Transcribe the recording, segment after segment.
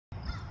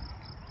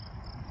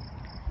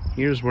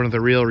Here's one of the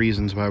real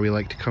reasons why we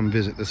like to come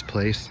visit this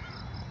place.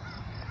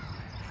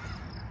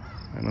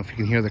 I don't know if you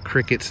can hear the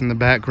crickets in the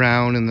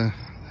background and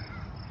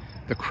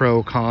the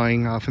crow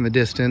cawing off in the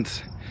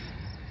distance.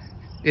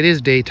 It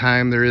is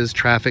daytime. There is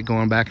traffic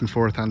going back and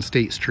forth on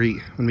State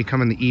Street. When we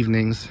come in the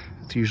evenings,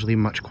 it's usually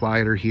much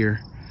quieter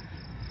here.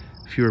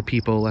 Fewer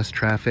people, less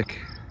traffic.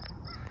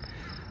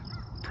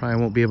 Probably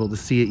won't be able to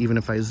see it even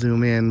if I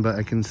zoom in, but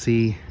I can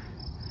see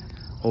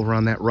over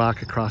on that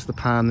rock across the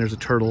pond, there's a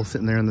turtle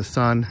sitting there in the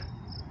sun.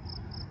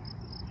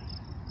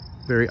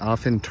 Very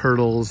often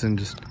turtles and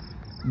just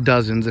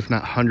dozens, if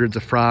not hundreds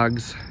of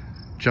frogs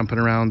jumping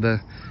around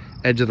the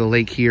edge of the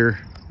lake here.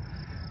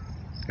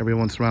 Every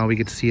once in a while we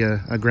get to see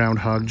a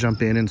groundhog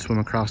jump in and swim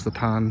across the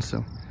pond.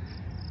 So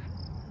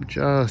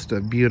just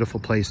a beautiful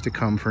place to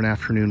come for an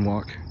afternoon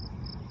walk.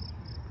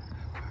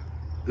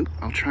 Oop,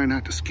 I'll try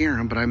not to scare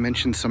him, but I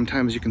mentioned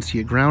sometimes you can see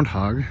a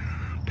groundhog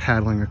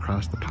paddling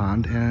across the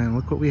pond, and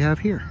look what we have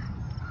here.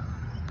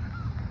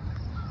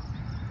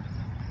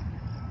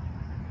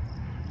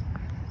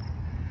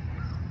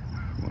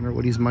 Wonder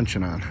what he's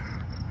munching on.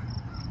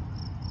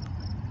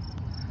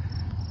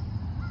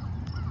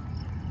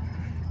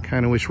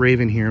 Kind of wish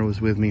Raven here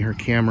was with me. Her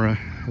camera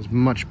has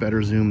much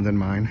better zoom than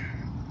mine.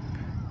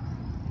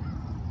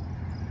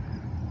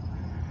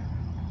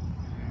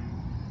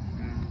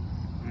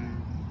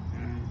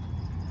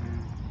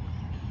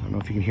 I don't know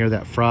if you can hear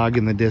that frog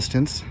in the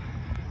distance.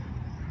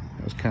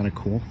 That was kind of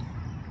cool.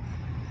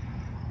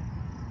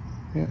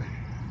 Yeah,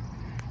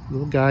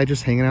 little guy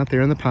just hanging out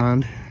there in the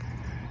pond,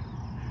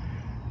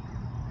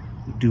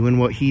 doing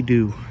what he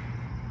do.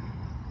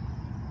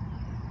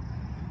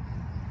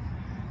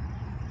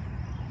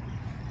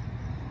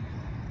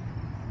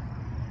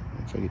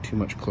 If I get too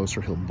much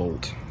closer, he'll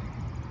bolt.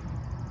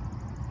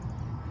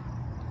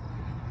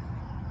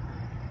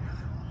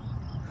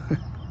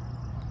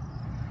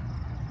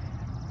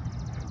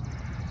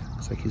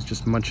 Looks like he's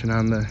just munching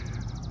on the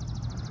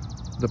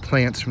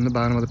plants from the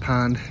bottom of the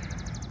pond.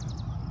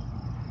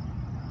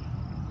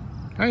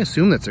 I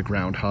assume that's a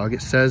groundhog.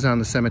 It says on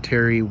the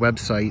cemetery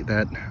website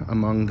that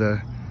among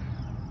the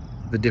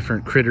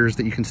different critters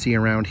that you can see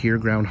around here,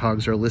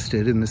 groundhogs are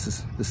listed, and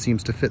this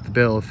seems to fit the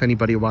bill. If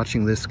anybody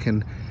watching this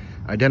can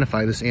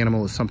identify this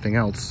animal as something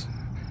else,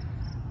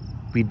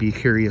 we'd be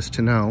curious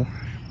to know.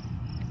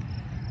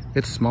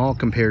 It's small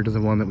compared to the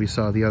one that we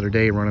saw the other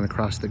day running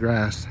across the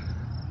grass.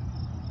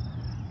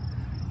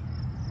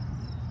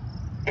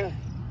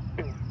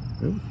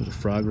 Oh, there's a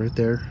frog right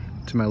there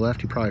to my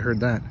left. You probably heard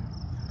that.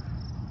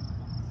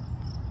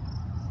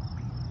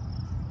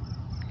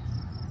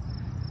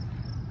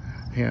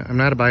 Yeah, I'm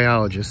not a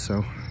biologist,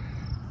 so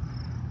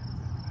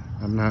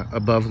I'm not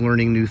above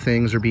learning new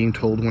things or being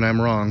told when I'm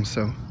wrong,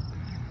 so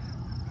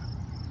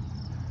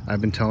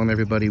I've been telling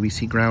everybody we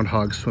see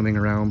groundhogs swimming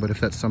around, but if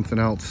that's something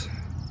else,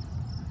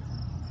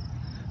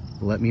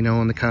 let me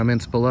know in the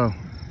comments below,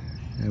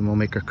 and we'll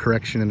make a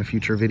correction in a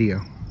future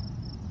video.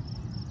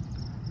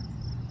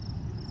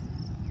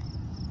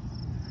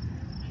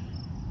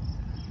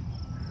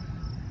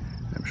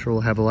 I'm sure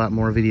we'll have a lot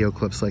more video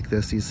clips like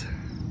this. These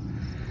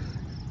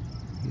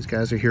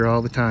guys are here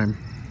all the time.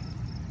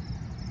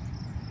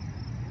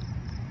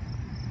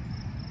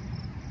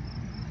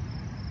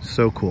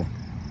 So cool.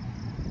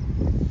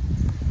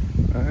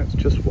 All right, it's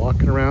just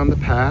walking around the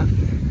path.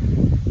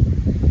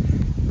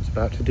 I was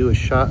about to do a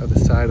shot of the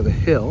side of the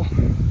hill.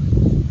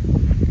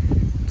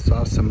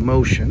 Saw some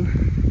motion.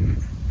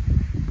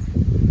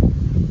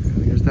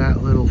 And there's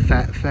that little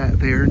fat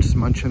there, just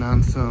munching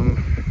on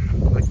some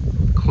like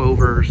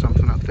clover or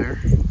something up there.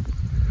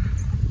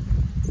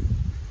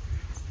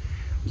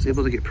 I was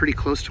able to get pretty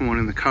close to one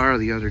in the car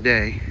the other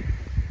day.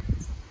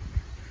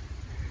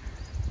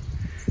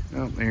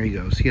 Oh, there he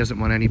goes. He doesn't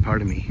want any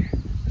part of me.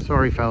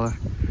 Sorry, fella.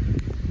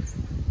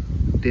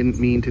 Didn't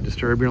mean to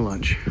disturb your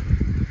lunch.